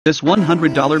This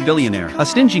 $100 billionaire. A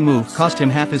stingy move cost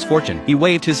him half his fortune. He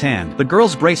waved his hand. The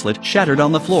girl's bracelet shattered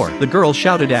on the floor. The girl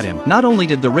shouted at him. Not only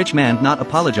did the rich man not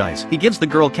apologize, he gives the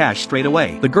girl cash straight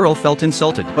away. The girl felt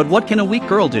insulted. But what can a weak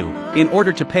girl do? In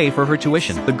order to pay for her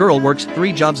tuition, the girl works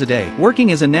 3 jobs a day,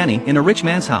 working as a nanny in a rich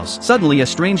man's house. Suddenly a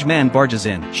strange man barges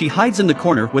in. She hides in the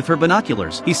corner with her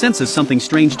binoculars. He senses something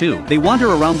strange too. They wander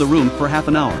around the room for half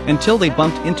an hour, until they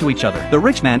bumped into each other. The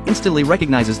rich man instantly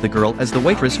recognizes the girl as the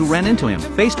waitress who ran into him.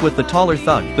 Faced with the taller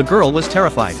thug, the girl was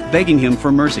terrified, begging him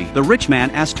for mercy. The rich man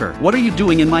asked her, "What are you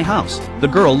doing in my house?" The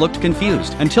girl looked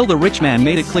confused, until the rich man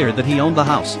made it clear that he owned the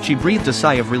house. She breathed a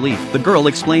sigh of relief. The girl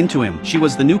explained to him she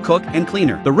was the new cook and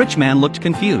cleaner. The rich man looked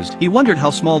confused. He wondered how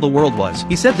small the world was.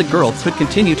 He said the girl could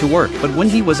continue to work, but when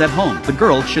he was at home, the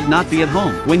girl should not be at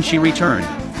home. When she returned,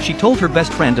 she told her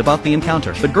best friend about the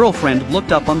encounter. The girlfriend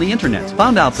looked up on the internet,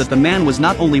 found out that the man was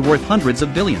not only worth hundreds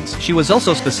of billions, she was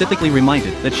also specifically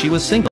reminded that she was single.